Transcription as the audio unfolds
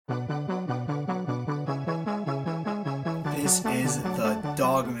This is the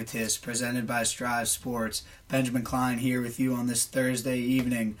Dawg-matist presented by Strive Sports. Benjamin Klein here with you on this Thursday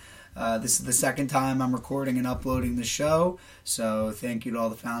evening. This is the second time I'm recording and uploading the show, so thank you to all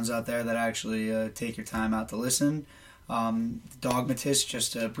the fans out there that actually take your time out to listen. Dawg-matist,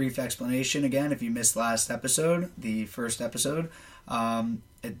 just a brief explanation again, if you missed last episode, the first episode.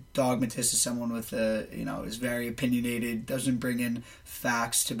 A dogmatist is someone with is very opinionated, doesn't bring in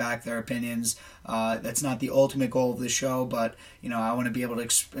facts to back their opinions. That's not the ultimate goal of the show, but I want to be able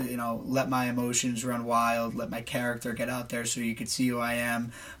to let my emotions run wild, let my character get out there so you can see who I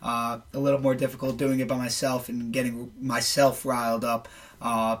am. A little more difficult doing it by myself and getting myself riled up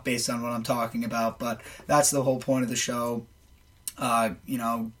based on what I'm talking about, but that's the whole point of the show.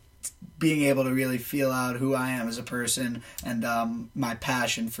 Being able to really feel out who I am as a person and my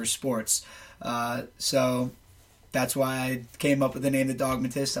passion for sports. So that's why I came up with the name The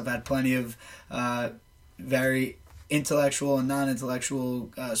Dawg-matist. I've had plenty of very intellectual and non-intellectual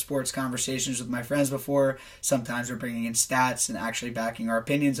sports conversations with my friends before. Sometimes we're bringing in stats and actually backing our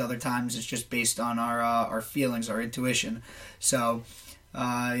opinions. Other times it's just based on our feelings, our intuition. So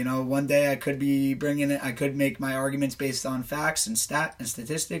one day I could make my arguments based on facts and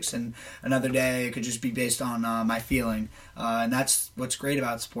statistics, and another day it could just be based on my feeling. And that's what's great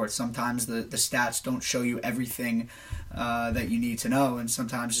about sports. Sometimes the stats don't show you everything that you need to know, and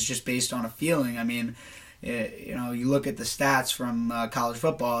sometimes it's just based on a feeling. I mean, you look at the stats from college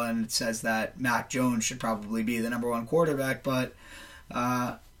football, and it says that Mac Jones should probably be the number one quarterback, but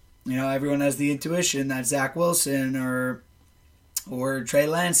everyone has the intuition that Zach Wilson or Trey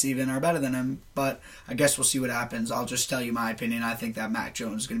Lance even are better than him, but I guess we'll see what happens. I'll just tell you my opinion. I think that Mac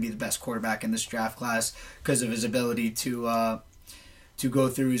Jones is going to be the best quarterback in this draft class because of his ability to go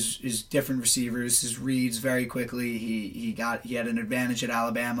through his different receivers, his reads very quickly. He had an advantage at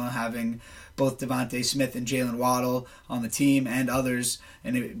Alabama having both Devontae Smith and Jalen Waddle on the team and others,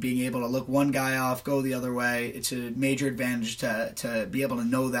 and being able to look one guy off, go the other way. It's a major advantage to be able to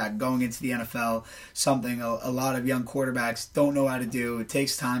know that going into the NFL, something a lot of young quarterbacks don't know how to do. It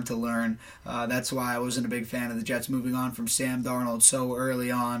takes time to learn. That's why I wasn't a big fan of the Jets moving on from Sam Darnold so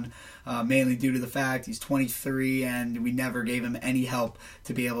early on, mainly due to the fact he's 23 and we never gave him any help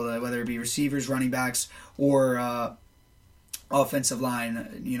to be able to, whether it be receivers, running backs, or offensive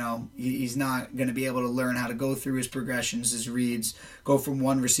line. He's not going to be able to learn how to go through his progressions, his reads, go from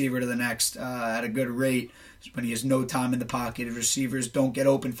one receiver to the next at a good rate when he has no time in the pocket. His receivers don't get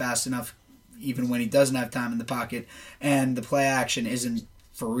open fast enough even when he doesn't have time in the pocket, and the play action isn't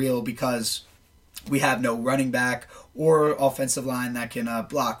for real because we have no running back or offensive line that can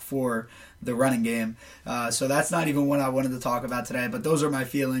block for the running game. So that's not even what I wanted to talk about today, but those are my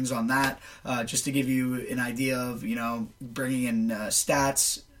feelings on that, just to give you an idea of, bringing in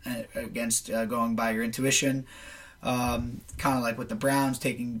stats against going by your intuition. Kind of like with the Browns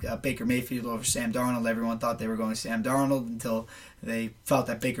taking Baker Mayfield over Sam Darnold. Everyone thought they were going Sam Darnold until they felt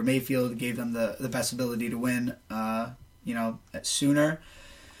that Baker Mayfield gave them the best ability to win, sooner.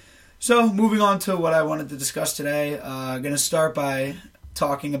 So moving on to what I wanted to discuss today, I'm going to start by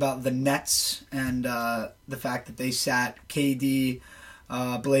talking about the Nets and the fact that they sat KD,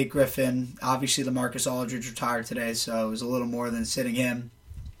 Blake Griffin. Obviously, LaMarcus Aldridge retired today, so it was a little more than sitting him.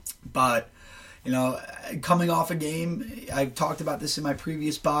 But, coming off a game, I talked about this in my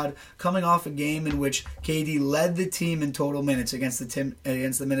previous pod, coming off a game in which KD led the team in total minutes against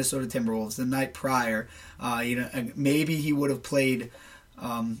the Minnesota Timberwolves the night prior. Maybe he would have played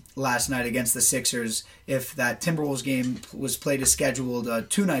last night against the Sixers if that Timberwolves game was played as scheduled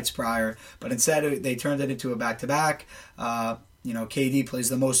 2 nights prior, but instead they turned it into a back-to-back. KD plays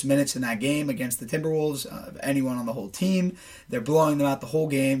the most minutes in that game against the Timberwolves of anyone on the whole team. They're blowing them out the whole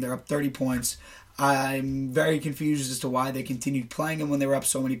game. They're up 30 points. I'm very confused as to why they continued playing him when they were up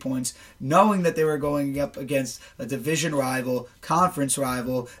so many points, knowing that they were going up against a division rival, conference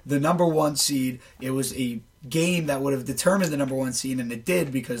rival, the number one seed. It was a game that would have determined the number one seed, and it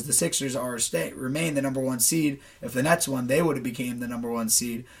did because the Sixers remain the number one seed. If the Nets won, they would have became the number one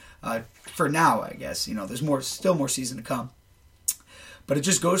seed. For now, I guess. There's still more season to come. But it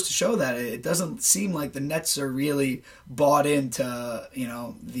just goes to show that it doesn't seem like the Nets are really bought into,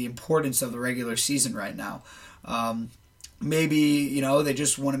 the importance of the regular season right now. Maybe, they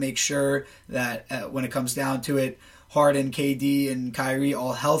just want to make sure that when it comes down to it, Harden, KD, and Kyrie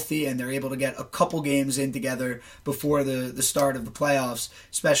all healthy, and they're able to get a couple games in together before the start of the playoffs,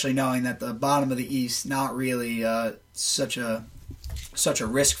 especially knowing that the bottom of the East, not really such a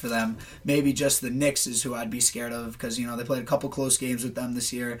risk for them. Maybe just the Knicks is who I'd be scared of because, they played a couple close games with them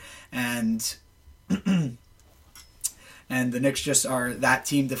this year, and And the Knicks just are that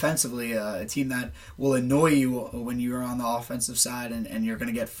team defensively, a team that will annoy you when you're on the offensive side, and you're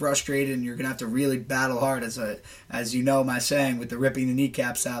going to get frustrated, and you're going to have to really battle hard. As you know, my saying with the ripping the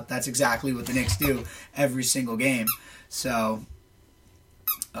kneecaps out, that's exactly what the Knicks do every single game. So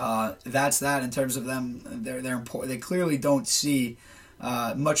that's that in terms of them. They're important. They clearly don't see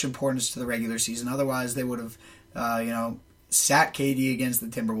much importance to the regular season. Otherwise, they would have sat KD against the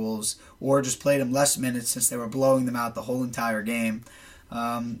Timberwolves, or just played him less minutes since they were blowing them out the whole entire game.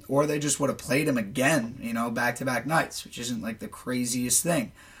 Or they just would have played him again, back-to-back nights, which isn't like the craziest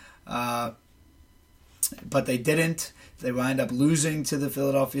thing. But they didn't. They wind up losing to the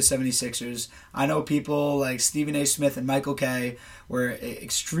Philadelphia 76ers. I know people like Stephen A. Smith and Michael Kay were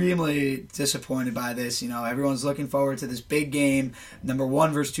extremely disappointed by this. Everyone's looking forward to this big game, number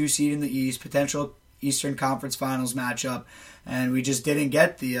 1 versus 2 seed in the East, potential Eastern Conference Finals matchup, and we just didn't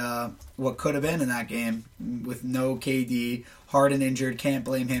get the what could have been in that game with no KD, Harden injured, can't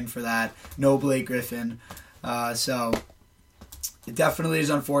blame him for that, no Blake Griffin, so it definitely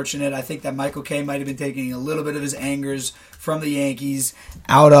is unfortunate. I think that Michael Kay might have been taking a little bit of his angers from the Yankees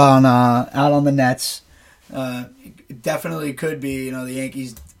out on the Nets. It definitely could be. The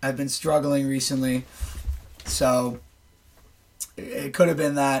Yankees have been struggling recently, so it could have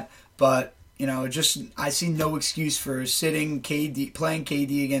been that, but I see no excuse for sitting KD, playing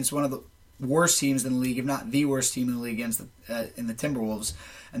KD against one of the worst teams in the league, if not the worst team in the league in the Timberwolves,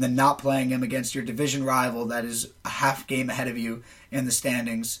 and then not playing him against your division rival that is a half game ahead of you in the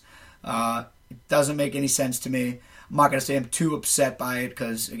standings. It doesn't make any sense to me. I'm not going to say I'm too upset by it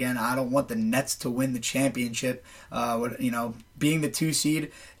because, again, I don't want the Nets to win the championship. Being the 2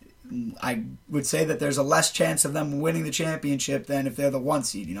 seed, I would say that there's a less chance of them winning the championship than if they're the 1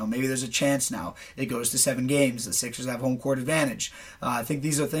 seed. Maybe there's a chance now. It goes to 7 games. The Sixers have home court advantage. I think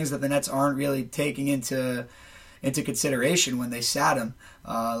these are things that the Nets aren't really taking into consideration when they sat him.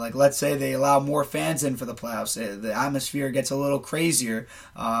 Let's say they allow more fans in for the playoffs. The atmosphere gets a little crazier.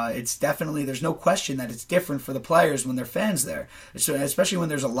 It's definitely, there's no question that it's different for the players when there are fans there. Especially when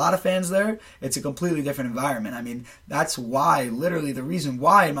there's a lot of fans there, it's a completely different environment. I mean, that's why, literally the reason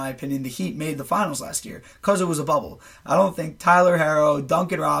why, in my opinion, the Heat made the finals last year. Because it was a bubble. I don't think Tyler Herro,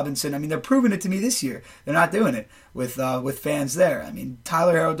 Duncan Robinson, they're proving it to me this year. They're not doing it with fans there.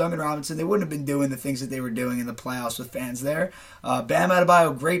 Tyler Herro, Duncan Robinson, they wouldn't have been doing the things that they were doing in the playoffs with fans there. Bam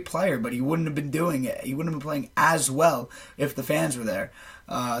Adebayo, great player, but he wouldn't have been doing it. He wouldn't have been playing as well if the fans were there.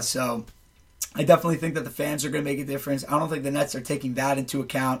 So I definitely think that the fans are going to make a difference. I don't think the Nets are taking that into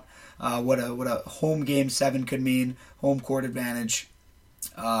account. What a home game 7 could mean, home court advantage.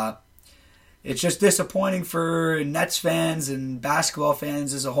 It's just disappointing for Nets fans and basketball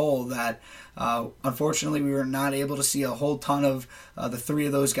fans as a whole that unfortunately we were not able to see a whole ton of the 3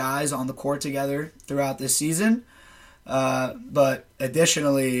 of those guys on the court together throughout this season. But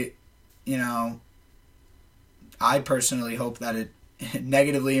additionally, I personally hope that it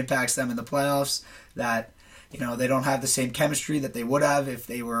negatively impacts them in the playoffs, that they don't have the same chemistry that they would have if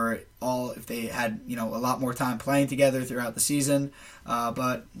they had a lot more time playing together throughout the season.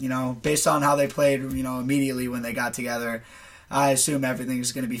 But based on how they played, immediately when they got together, I assume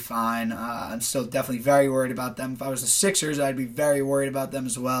everything's going to be fine. I'm still definitely very worried about them. If I was the Sixers, I'd be very worried about them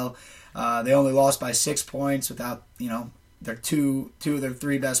as well. They only lost by 6 points without their two of their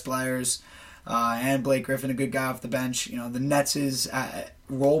 3 best players. And Blake Griffin, a good guy off the bench. The Nets'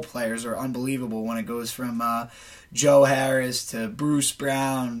 role players are unbelievable when it goes from Joe Harris to Bruce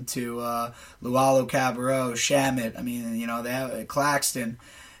Brown to Lualo Cabarrot, Shamet. They have Claxton.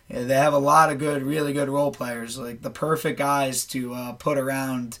 They have a lot of really good role players, like the perfect guys to put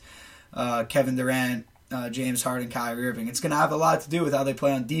around Kevin Durant, James Harden, Kyrie Irving. It's going to have a lot to do with how they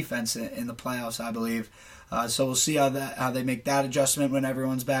play on defense in the playoffs, I believe. So we'll see how they make that adjustment when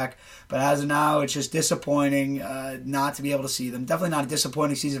everyone's back. But as of now, it's just disappointing not to be able to see them. Definitely not a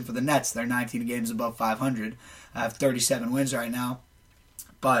disappointing season for the Nets. They're 19 games above 500. Have 37 wins right now.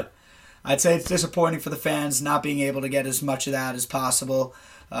 But I'd say it's disappointing for the fans not being able to get as much of that as possible.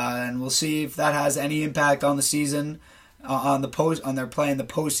 And we'll see if that has any impact on the season, on their play in the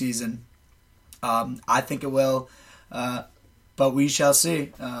postseason. I think it will. But we shall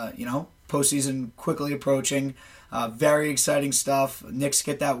see. Postseason quickly approaching. Very exciting stuff. Knicks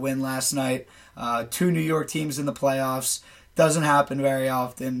get that win last night. 2 New York teams in the playoffs. Doesn't happen very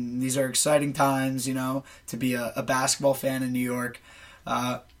often. These are exciting times, to be a basketball fan in New York.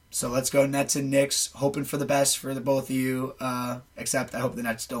 So let's go Nets and Knicks. Hoping for the best for the both of you. Except I hope the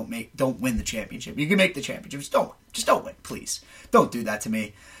Nets don't win the championship. You can make the championship. Just don't win, please. Don't do that to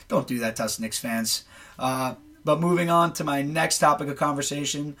me. Don't do that to us Knicks fans. But moving on to my next topic of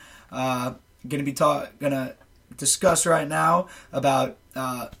conversation, gonna discuss right now about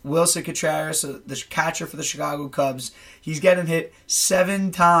Willson Contreras, the catcher for the Chicago Cubs. He's getting hit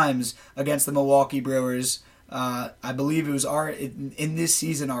 7 times against the Milwaukee Brewers. I believe it was in this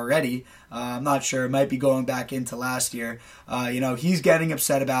season already. I'm not sure. It might be going back into last year. He's getting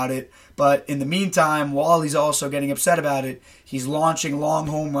upset about it. But in the meantime, while he's also getting upset about it, he's launching long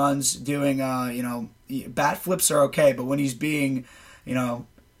home runs, doing, bat flips are okay. But when he's being,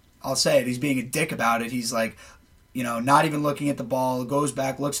 I'll say it, he's being a dick about it. He's like, not even looking at the ball, goes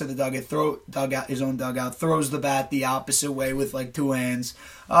back, looks at the his own dugout, throws the bat the opposite way with like 2 hands.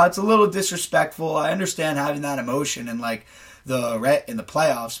 It's a little disrespectful. I understand having that emotion in like in the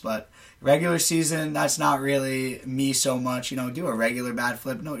playoffs, but regular season, that's not really me so much. Do a regular bat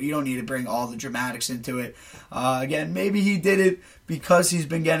flip. No, you don't need to bring all the dramatics into it. Again, maybe he did it because he's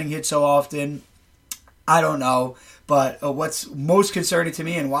been getting hit so often. I don't know. But what's most concerning to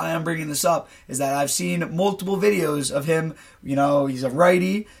me and why I'm bringing this up is that I've seen multiple videos of him. He's a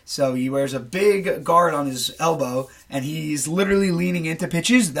righty, so he wears a big guard on his elbow, and he's literally leaning into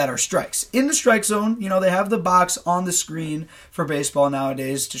pitches that are strikes. In the strike zone, they have the box on the screen for baseball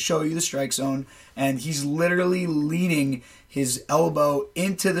nowadays to show you the strike zone, and he's literally leaning his elbow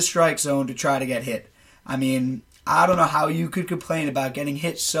into the strike zone to try to get hit. I mean, I don't know how you could complain about getting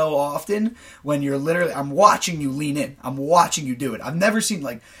hit so often when you're literally, I'm watching you lean in. I'm watching you do it. I've never seen,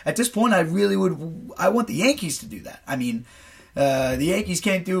 at this point, I want the Yankees to do that. I mean, the Yankees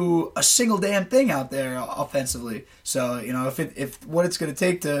can't do a single damn thing out there offensively. So, if what it's going to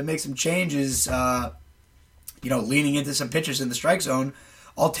take to make some changes, leaning into some pitchers in the strike zone,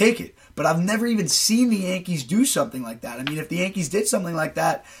 I'll take it. But I've never even seen the Yankees do something like that. I mean, if the Yankees did something like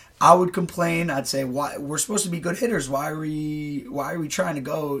that, I would complain. I'd say, "Why we're supposed to be good hitters? Why are we trying to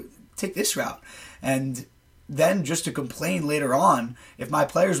go take this route?" And then just to complain later on, if my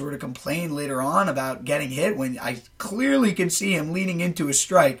players were to complain later on about getting hit when I clearly can see him leaning into a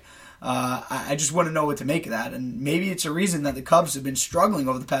strike, I just want to know what to make of that. And maybe it's a reason that the Cubs have been struggling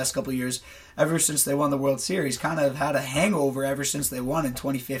over the past couple of years, ever since they won the World Series. Kind of had a hangover ever since they won in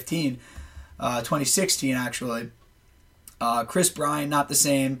 2016 actually. Chris Bryant, not the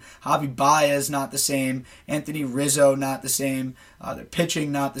same. Javi Baez, not the same. Anthony Rizzo, not the same. Their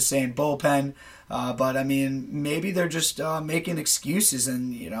pitching, not the same. Bullpen. But, I mean, maybe they're just making excuses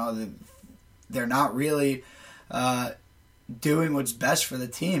and, they're not really doing what's best for the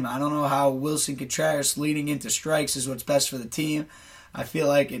team. I don't know how Willson Contreras leading into strikes is what's best for the team. I feel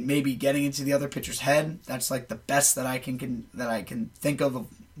like it may be getting into the other pitcher's head. That's like the best that I can think of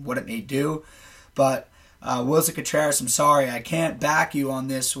what it may do. But Willson Contreras, I'm sorry, I can't back you on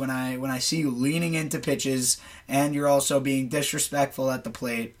this when I see you leaning into pitches and you're also being disrespectful at the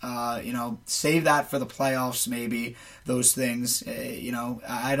plate. Save that for the playoffs, maybe, those things.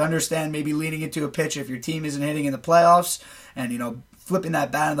 I'd understand maybe leaning into a pitch if your team isn't hitting in the playoffs and, flipping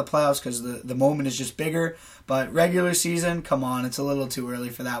that bat in the playoffs because the moment is just bigger. But regular season, come on, it's a little too early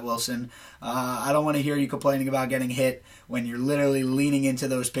for that, Wilson. I don't want to hear you complaining about getting hit when you're literally leaning into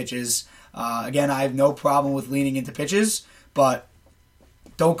those pitches. Again, I have no problem with leaning into pitches, but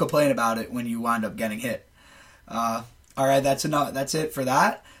don't complain about it when you wind up getting hit. All right, that's enough. That's it for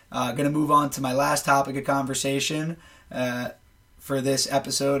that. Going to move on to my last topic of conversation for this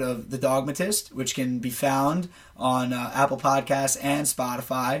episode of the Dawg-matist, which can be found on Apple Podcasts and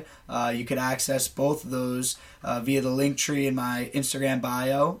Spotify. You can access both of those via the link tree in my Instagram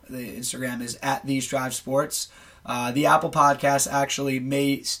bio. The Instagram is @TheseDriveSports. The Apple Podcast actually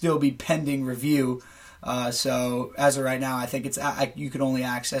may still be pending review. So as of right now, I think you can only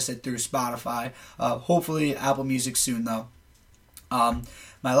access it through Spotify. Hopefully Apple Music soon, though.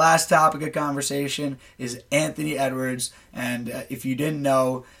 My last topic of conversation is Anthony Edwards, and if you didn't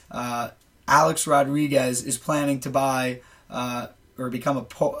know, Alex Rodriguez is planning to buy or become a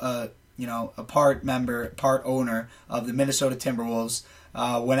part owner of the Minnesota Timberwolves.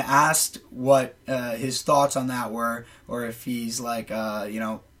 When asked what his thoughts on that were, or if he's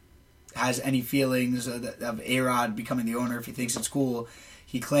has any feelings of A-Rod becoming the owner, if he thinks it's cool,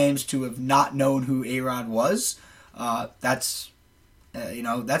 he claims to have not known who A-Rod was. That's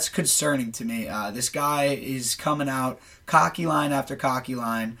concerning to me. This guy is coming out cocky line after cocky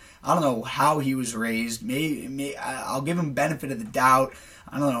line. I don't know how he was raised. Maybe I'll give him benefit of the doubt.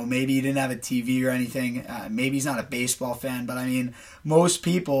 I don't know, maybe he didn't have a TV or anything. Maybe he's not a baseball fan. But, I mean, most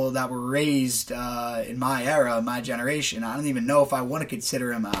people that were raised in my era, my generation, I don't even know if I want to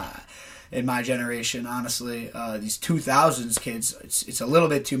consider him in my generation, honestly. These 2000s kids, it's a little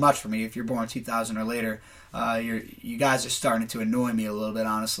bit too much for me. If you're born 2000 or later, you guys are starting to annoy me a little bit,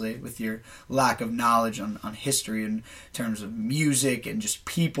 honestly, with your lack of knowledge on history in terms of music and just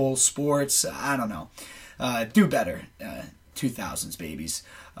people, sports. I don't know. Do better. 2000s babies.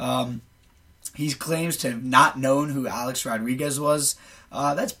 He claims to have not known who Alex Rodriguez was.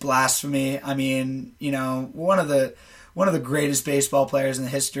 That's blasphemy. I mean, one of the greatest baseball players in the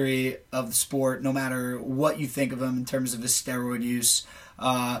history of the sport, no matter what you think of him in terms of his steroid use.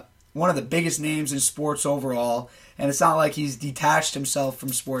 One of the biggest names in sports overall, and it's not like he's detached himself from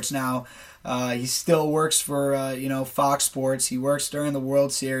sports now. He still works for Fox Sports. He works during the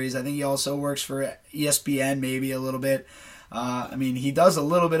World Series. I think he also works for ESPN maybe a little bit. He does a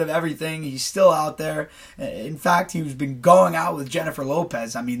little bit of everything. He's still out there. In fact, he's been going out with Jennifer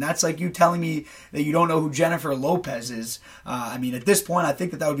Lopez. That's like you telling me that you don't know who Jennifer Lopez is. At this point, I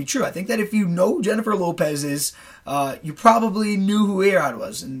think that would be true. I think that if you know who Jennifer Lopez is, you probably knew who A-Rod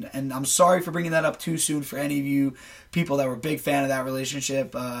was. And I'm sorry for bringing that up too soon for any of you people that were a big fan of that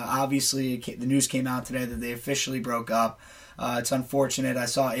relationship. Obviously, the news came out today that they officially broke up. It's unfortunate. I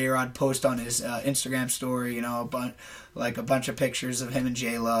saw A-Rod post on his Instagram story, a bunch of pictures of him and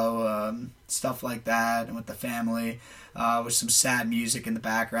J-Lo, stuff like that, and with the family, with some sad music in the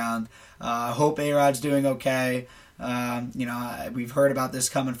background. Hope A-Rod's doing okay. We've heard about this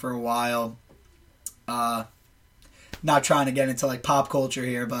coming for a while. Not trying to get into pop culture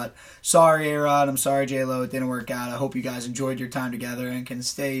here, but sorry A-Rod, I'm sorry J-Lo, it didn't work out. I hope you guys enjoyed your time together and can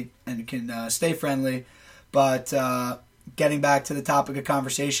stay friendly. But getting back to the topic of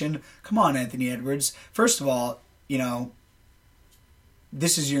conversation, come on, Anthony Edwards. First of all,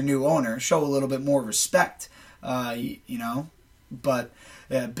 this is your new owner. Show a little bit more respect, But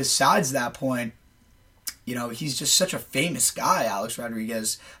besides that point, he's just such a famous guy, Alex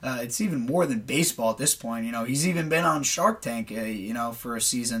Rodriguez. It's even more than baseball at this point. He's even been on Shark Tank, for a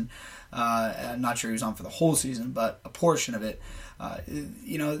season. I'm not sure he was on for the whole season, but a portion of it.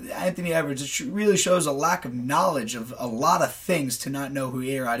 Anthony Edwards, it really shows a lack of knowledge of a lot of things to not know who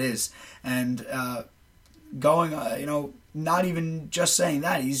A-Rod is. And not even just saying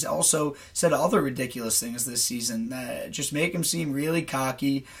that, he's also said other ridiculous things this season that just make him seem really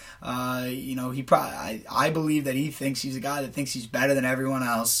cocky. I believe that he thinks he's a guy that thinks he's better than everyone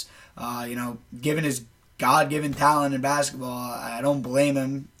else. Given his God-given talent in basketball, I don't blame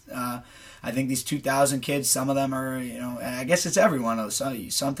him. I think these 2,000 kids, some of them are, I guess it's everyone.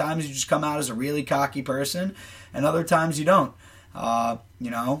 Sometimes you just come out as a really cocky person, and other times you don't.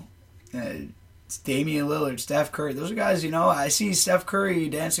 It's Damian Lillard, Steph Curry. Those are guys, I see Steph Curry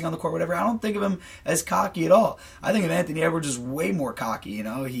dancing on the court, whatever. I don't think of him as cocky at all. I think of Anthony Edwards as way more cocky.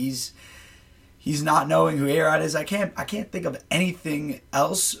 He's not knowing who A-Rod is. I can't think of anything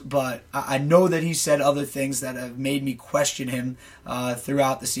else, but I know that he said other things that have made me question him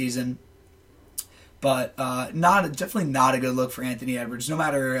throughout the season. But definitely not a good look for Anthony Edwards. No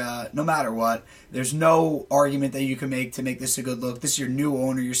matter what, there's no argument that you can make to make this a good look. This is your new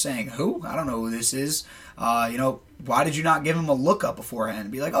owner. You're saying who? I don't know who this is. Why did you not give him a look up beforehand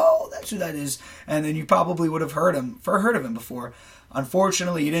and be like, oh, that's who that is? And then you probably would have heard of him before.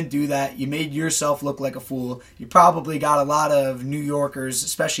 Unfortunately, you didn't do that. You made yourself look like a fool. You probably got a lot of New Yorkers,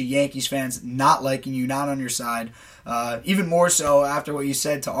 especially Yankees fans, not liking you, not on your side. Even more so after what you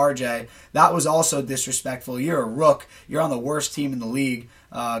said to RJ. That was also disrespectful. You're a rook. You're on the worst team in the league.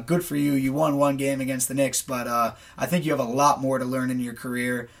 Good for you. You won one game against the Knicks, but I think you have a lot more to learn in your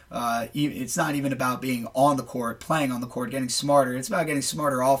career. It's not even about being on the court, playing on the court, getting smarter. It's about getting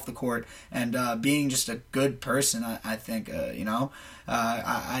smarter off the court and being just a good person, I think,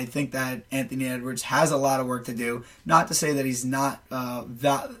 I think that Anthony Edwards has a lot of work to do. Not to say that he's not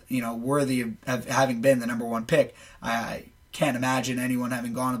worthy of having been the number one pick. I can't imagine anyone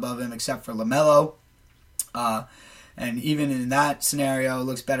having gone above him except for LaMelo. And even in that scenario, it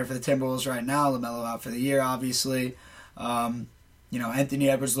looks better for the Timberwolves right now. LaMelo out for the year, obviously. Anthony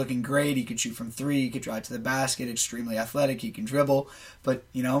Edwards looking great. He could shoot from three. He could drive to the basket. Extremely athletic. He can dribble. But,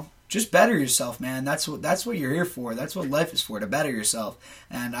 just better yourself, man. That's what you're here for. That's what life is for, to better yourself.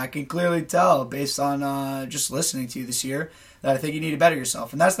 And I can clearly tell, based on just listening to you this year, that I think you need to better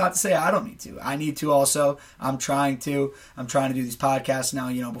yourself. And that's not to say I don't need to. I need to also. I'm trying to do these podcasts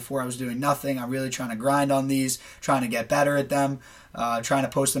now. Before I was doing nothing. I'm really trying to grind on these, trying to get better at them, trying to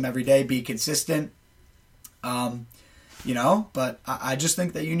post them every day, be consistent. But I just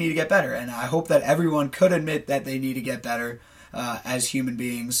think that you need to get better. And I hope that everyone could admit that they need to get better as human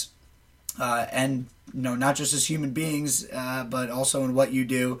beings. And not just as human beings, but also in what you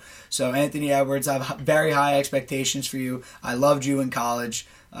do. So Anthony Edwards, I have very high expectations for you. I loved you in college.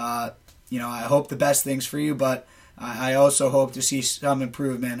 I hope the best things for you, but I also hope to see some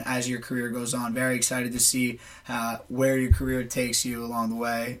improvement as your career goes on. Very excited to see where your career takes you along the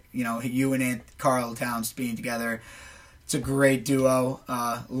way. You and Karl Towns being together. It's a great duo.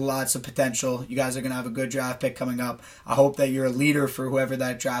 Lots of potential. You guys are going to have a good draft pick coming up. I hope that you're a leader for whoever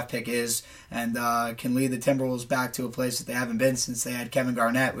that draft pick is and can lead the Timberwolves back to a place that they haven't been since they had Kevin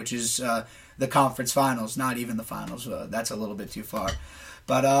Garnett, which is the conference finals, not even the finals. That's a little bit too far.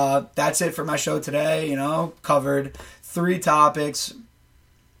 But that's it for my show today. Covered 3 topics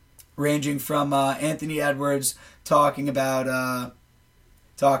ranging from Anthony Edwards talking about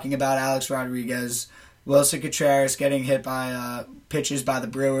Alex Rodriguez, Willson Contreras getting hit by pitches by the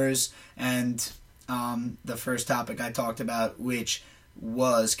Brewers, and the first topic I talked about, which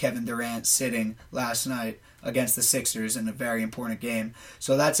was Kevin Durant sitting last night against the Sixers in a very important game.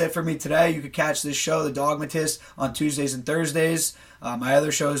 So that's it for me today. You can catch this show, The Dawg-matist, on Tuesdays and Thursdays. My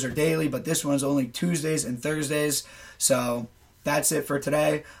other shows are daily, but this one's only Tuesdays and Thursdays. So that's it for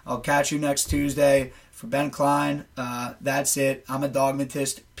today. I'll catch you next Tuesday. For Ben Klein, that's it. I'm a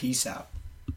Dawg-matist. Peace out.